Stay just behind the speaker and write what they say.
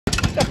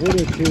One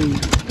or two.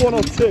 One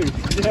or two,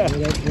 yeah,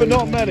 but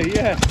not many,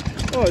 yeah.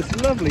 Oh, it's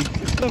lovely,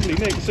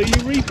 Nick. So you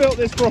rebuilt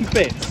this from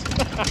bits.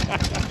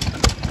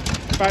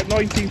 About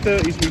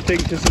 1930s, we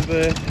think, just as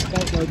a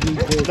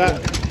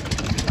that.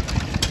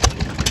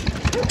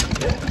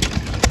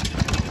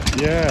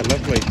 Yeah,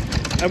 lovely.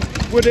 And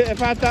would it have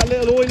had that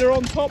little oiler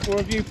on top, or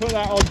have you put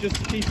that on just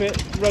to keep it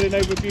running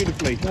over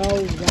beautifully? No,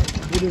 that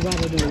would have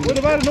had an oiler. Would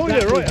have had an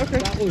oiler, right? Okay.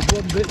 That was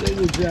one bit that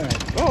was there.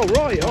 Oh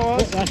right.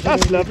 Oh,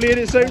 that's lovely in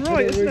its own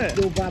right, isn't it?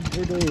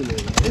 Bamford oiler.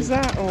 Is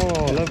that?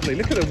 Oh, lovely.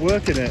 Look at them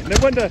working it. No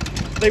wonder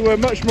they were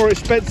much more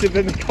expensive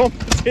than the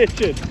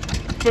competition,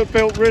 but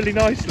built really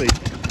nicely.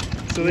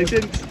 So they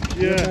didn't.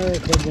 Yeah. The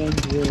American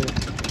ones were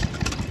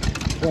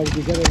well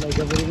together like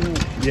everything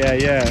else. Yeah,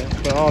 yeah.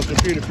 But ours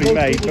were beautifully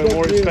made, but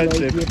more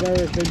expensive. The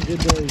Americans in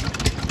those,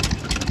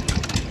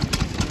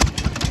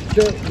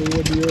 certainly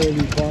in the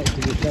early parts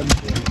of the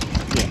century,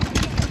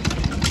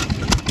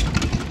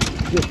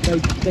 just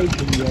made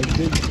stationary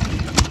engines,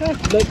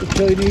 like the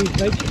Chinese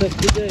make stuff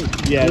today.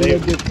 Yeah, they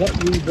just cut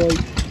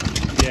U-boats.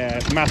 Yeah,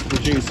 mass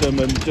produce them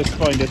and just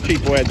find a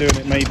cheaper way of doing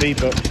it, maybe.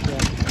 But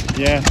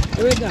yeah.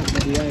 There ain't that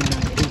many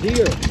aircraft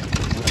here,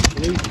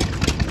 actually.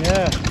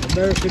 Yeah.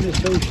 American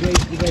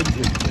Associated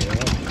Engines.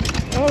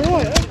 Oh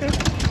right, okay.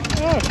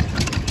 Oh.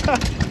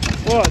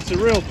 Well, it's a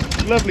real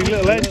lovely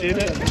little engine.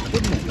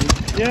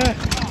 Yeah.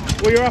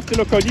 Well, you'll have to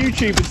look on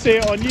YouTube and see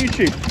it on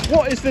YouTube.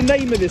 What is the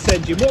name of this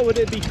engine? What would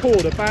it be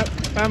called? About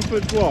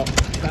Bamford what?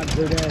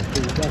 Bamford Air.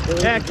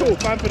 Air cool,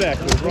 Bamford Air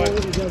cool, right.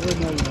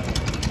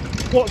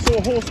 What sort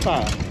of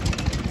horsepower?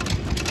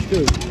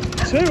 2.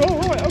 2? Oh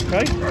right,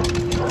 okay.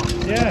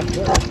 Yeah.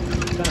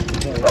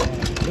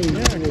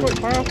 Yeah, quite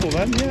powerful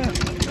then, yeah.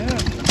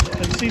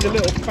 And see the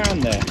little fan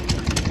there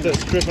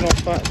that's driven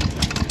off that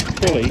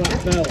pulley.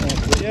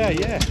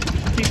 Yeah.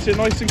 Keeps it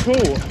nice and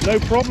cool, no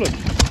problem.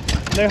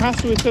 No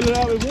hassle with filling it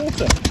up with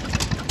water.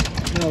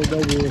 No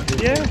water.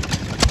 Yeah,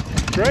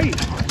 great.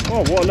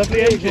 Oh, what a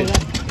lovely engine.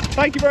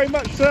 Thank you very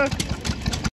much, sir.